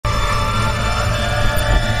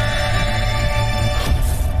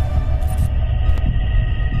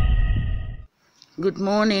Good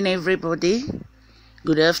morning, everybody.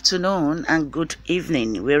 Good afternoon and good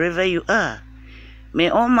evening, wherever you are.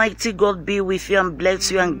 May Almighty God be with you and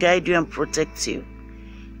bless you and guide you and protect you.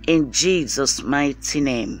 In Jesus' mighty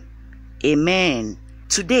name. Amen.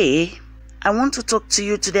 Today, I want to talk to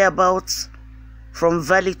you today about from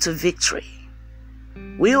valley to victory.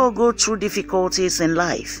 We all go through difficulties in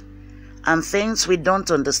life and things we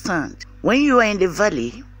don't understand. When you are in the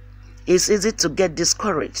valley, it's easy to get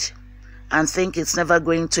discouraged and think it's never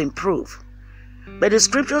going to improve. But the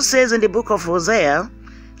scripture says in the book of Hosea,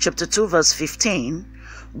 chapter 2, verse 15,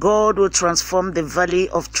 God will transform the valley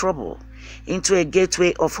of trouble into a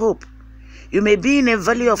gateway of hope. You may be in a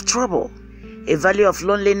valley of trouble, a valley of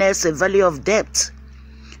loneliness, a valley of debt.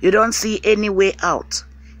 You don't see any way out.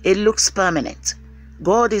 It looks permanent.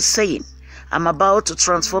 God is saying, I'm about to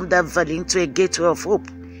transform that valley into a gateway of hope,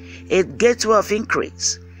 a gateway of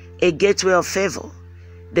increase, a gateway of favor.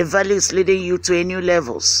 The valley is leading you to new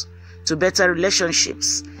levels, to better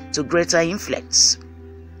relationships, to greater influence.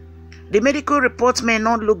 The medical report may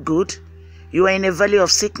not look good. You are in a valley of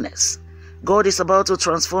sickness. God is about to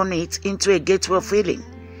transform it into a gateway of healing,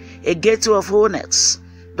 a gateway of wholeness.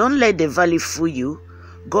 Don't let the valley fool you.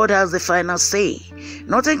 God has the final say.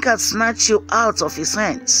 Nothing can snatch you out of His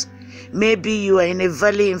hands. Maybe you are in a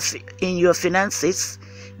valley in your finances.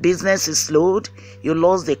 Business is slowed. You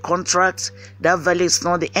lost the contract. That valley is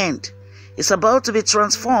not the end. It's about to be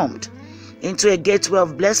transformed into a gateway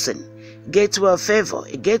of blessing, gateway of favor,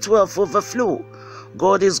 a gateway of overflow.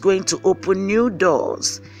 God is going to open new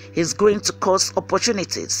doors. He's going to cause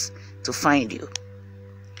opportunities to find you.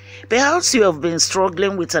 Perhaps you have been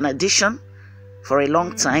struggling with an addiction for a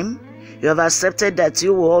long time. You have accepted that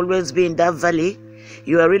you will always be in that valley.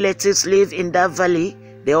 Your relatives live in that valley.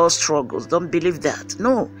 They all struggles. Don't believe that.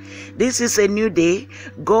 No, this is a new day.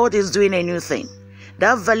 God is doing a new thing.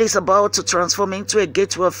 That valley is about to transform into a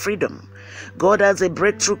gateway of freedom. God has a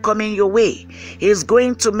breakthrough coming your way. He is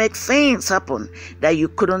going to make things happen that you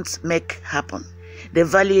couldn't make happen. The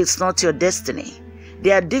valley is not your destiny.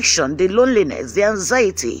 The addiction, the loneliness, the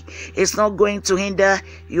anxiety is not going to hinder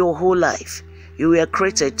your whole life. You were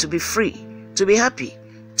created to be free, to be happy,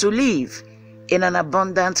 to live in an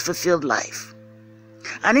abundant, fulfilled life.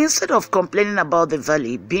 And instead of complaining about the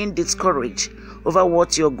valley, being discouraged over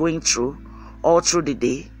what you're going through all through the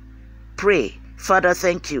day, pray, Father,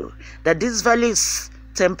 thank you that this valley is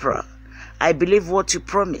temporal. I believe what you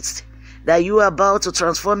promised, that you are about to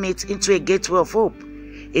transform it into a gateway of hope,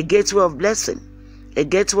 a gateway of blessing, a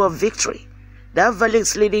gateway of victory. That valley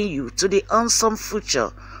is leading you to the awesome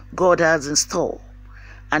future God has in store.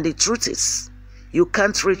 And the truth is, you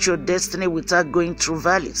can't reach your destiny without going through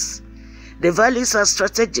valleys. The valleys are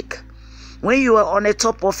strategic. When you are on the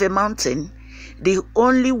top of a mountain, the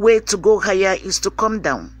only way to go higher is to come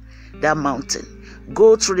down that mountain.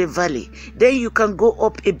 Go through the valley. Then you can go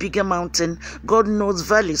up a bigger mountain. God knows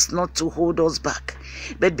valleys not to hold us back.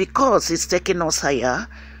 But because He's taking us higher,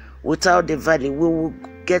 without the valley, we will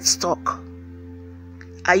get stuck.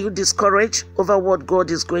 Are you discouraged over what God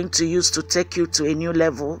is going to use to take you to a new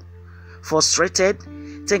level? Frustrated,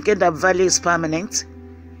 thinking that valley is permanent?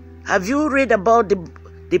 Have you read about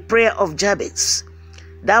the prayer of Jabez?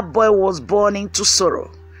 That boy was born into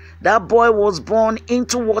sorrow. That boy was born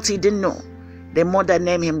into what he didn't know. The mother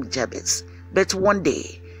named him Jabez. But one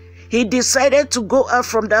day, he decided to go out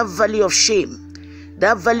from that valley of shame,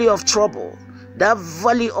 that valley of trouble, that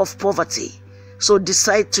valley of poverty. So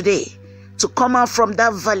decide today to come out from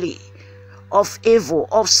that valley of evil,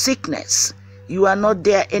 of sickness. You are not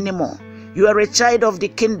there anymore. You are a child of the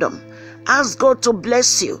kingdom. Ask God to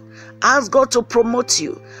bless you. Ask God to promote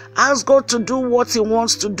you. Ask God to do what He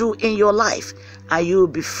wants to do in your life, and you will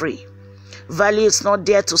be free. Valley is not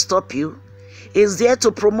there to stop you. It's there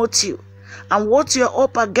to promote you. And what you're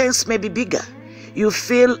up against may be bigger. You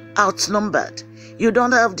feel outnumbered. You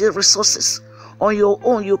don't have the resources. On your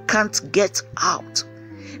own, you can't get out.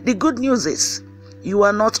 The good news is, you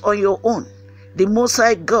are not on your own. The Most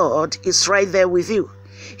High God is right there with you.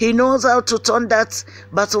 He knows how to turn that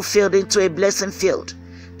battlefield into a blessing field,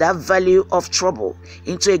 that valley of trouble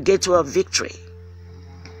into a gateway of victory.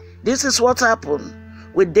 This is what happened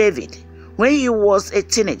with David. When he was a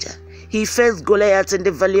teenager, he faced Goliath in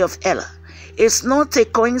the valley of Elah. It's not a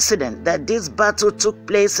coincidence that this battle took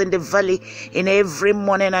place in the valley in every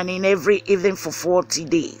morning and in every evening for 40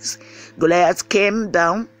 days. Goliath came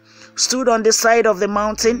down, stood on the side of the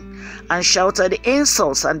mountain, and shouted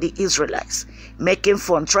insults at the Israelites, making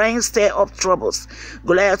fun, trying to stir up troubles.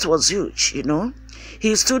 Goliath was huge,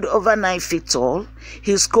 He stood over 9 feet tall.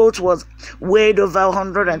 His coat weighed over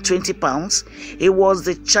 120 pounds. He was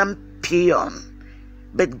the champion.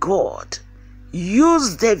 But God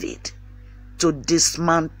used David to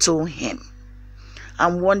dismantle him.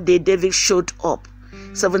 And one day David showed up,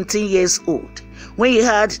 17 years old. When he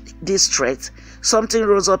heard this threat, something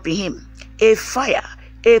rose up in him. A fire,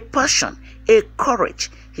 a passion, a courage.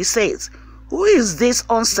 He says, who is this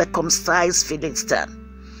uncircumcised Philistine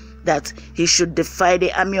that he should defy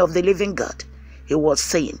the army of the living God? He was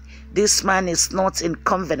saying, this man is not in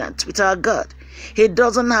covenant with our God. He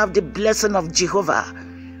doesn't have the blessing of Jehovah.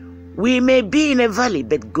 We may be in a valley,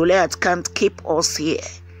 but Goliath can't keep us here.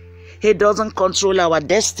 He doesn't control our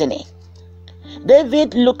destiny.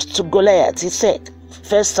 David looked to Goliath. He said,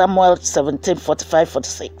 1 Samuel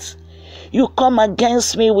 17:45-46, you come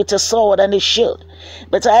against me with a sword and a shield,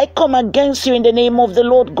 but I come against you in the name of the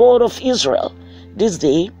Lord God of Israel. This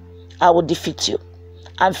day I will defeat you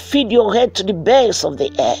and feed your head to the birds of the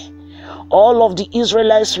air. All of the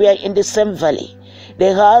Israelites were in the same valley.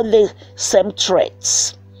 They had the same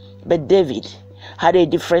threats, but David had a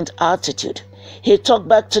different attitude. He talked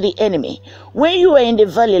back to the enemy. When you are in the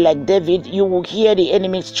valley like David, you will hear the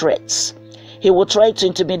enemy's threats. He will try to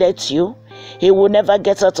intimidate you. He will never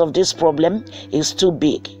get out of this problem. It's too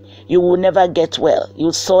big. You will never get well.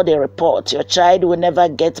 You saw the report. Your child will never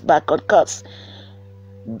get back on course.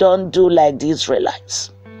 Don't do like the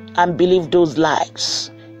Israelites and believe those lies.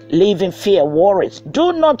 Live in fear, worries.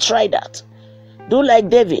 Do not try that. Do like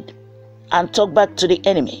David and talk back to the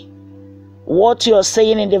enemy. What you are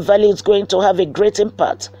saying in the valley is going to have a great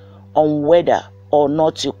impact on whether or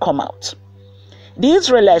not you come out. The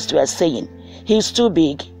Israelites were saying, he's too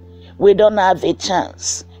big. We don't have a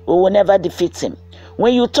chance. We will never defeat him.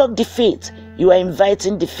 When you talk defeat, you are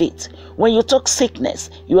inviting defeat. When you talk sickness,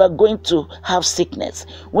 you are going to have sickness.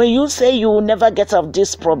 When you say you will never get out of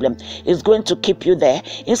this problem, it's going to keep you there.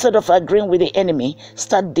 Instead of agreeing with the enemy,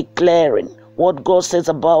 start declaring what God says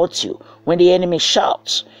about you. When the enemy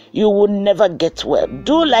shouts, you will never get well.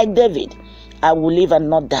 Do like David. I will live and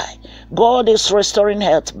not die. God is restoring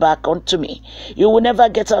health back unto me. You will never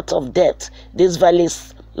get out of debt. This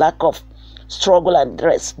valley's lack of struggle and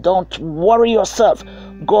rest. Don't worry yourself.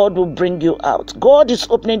 God will bring you out. God is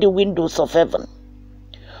opening the windows of heaven,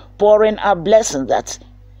 pouring out blessings that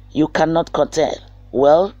you cannot contain.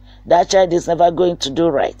 Well, that child is never going to do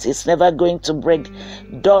right. It's never going to break.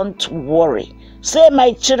 Don't worry. Say,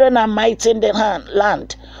 my children are mighty in the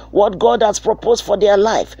land. What God has proposed for their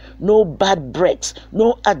life, no bad breaks,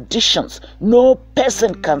 no additions, no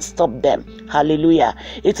person can stop them. Hallelujah.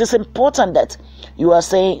 It is important that you are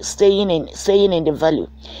staying in the valley.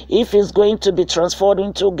 If it's going to be transformed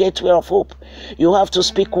into a gateway of hope, you have to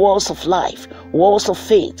speak words of life, words of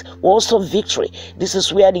faith, words of victory. This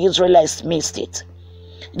is where the Israelites missed it.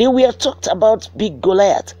 They were talked about big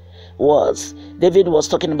Goliath. David was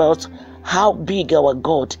talking about how big our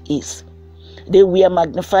God is. They were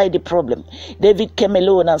magnifying the problem. David came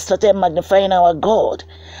alone and started magnifying our God.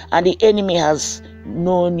 And the enemy has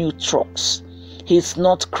no new trucks. He's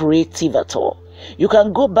not creative at all. You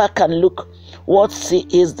can go back and look what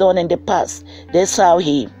he's done in the past. That's how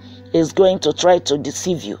he is going to try to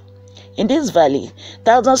deceive you. In this valley,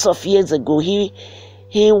 thousands of years ago, he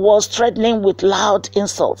was threatening with loud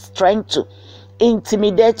insults, trying to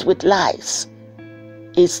intimidate with lies.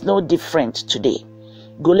 It's no different today.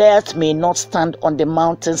 Goliath may not stand on the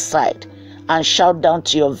mountainside and shout down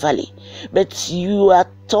to your valley, but your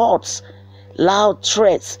thoughts, loud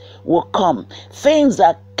threats will come. Things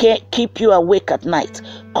that keep you awake at night,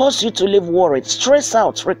 cause you to live worried, stress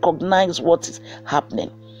out, recognize what is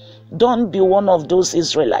happening. Don't be one of those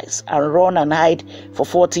Israelites and run and hide for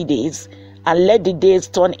 40 days and let the days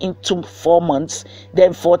turn into 4 months,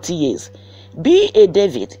 then 40 years. Be a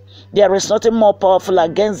David. There is nothing more powerful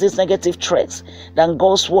against these negative threats than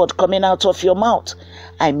God's word coming out of your mouth.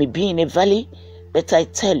 I may be in a valley, but I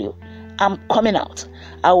tell you, I'm coming out.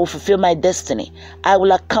 I will fulfill my destiny. I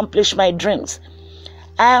will accomplish my dreams.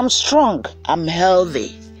 I am strong. I'm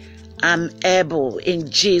healthy. I'm able in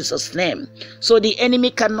Jesus' name. So the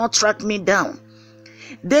enemy cannot track me down.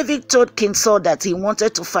 David told King Saul that he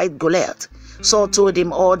wanted to fight Goliath. Saul told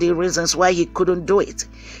him all the reasons why he couldn't do it.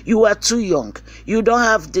 You are too young. You don't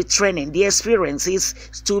have the training. The experience is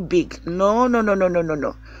too big. No.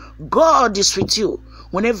 God is with you.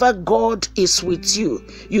 Whenever God is with you,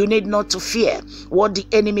 you need not to fear what the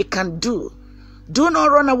enemy can do. Do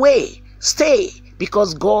not run away. Stay,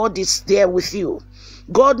 because God is there with you.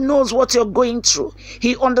 God knows what you're going through.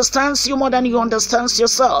 He understands you more than you understand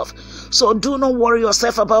yourself. So do not worry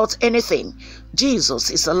yourself about anything.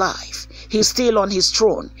 Jesus is alive. He's still on his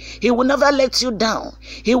throne. He will never let you down.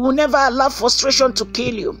 He will never allow frustration to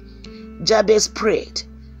kill you. Jabez prayed,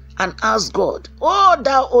 and ask God, oh,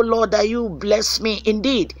 thou, O Lord, that you bless me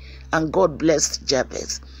indeed. And God blessed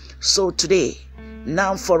Jabez. So today,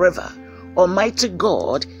 now forever, Almighty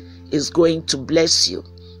God is going to bless you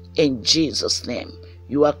in Jesus' name.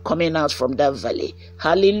 You are coming out from that valley.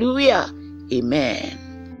 Hallelujah. Amen.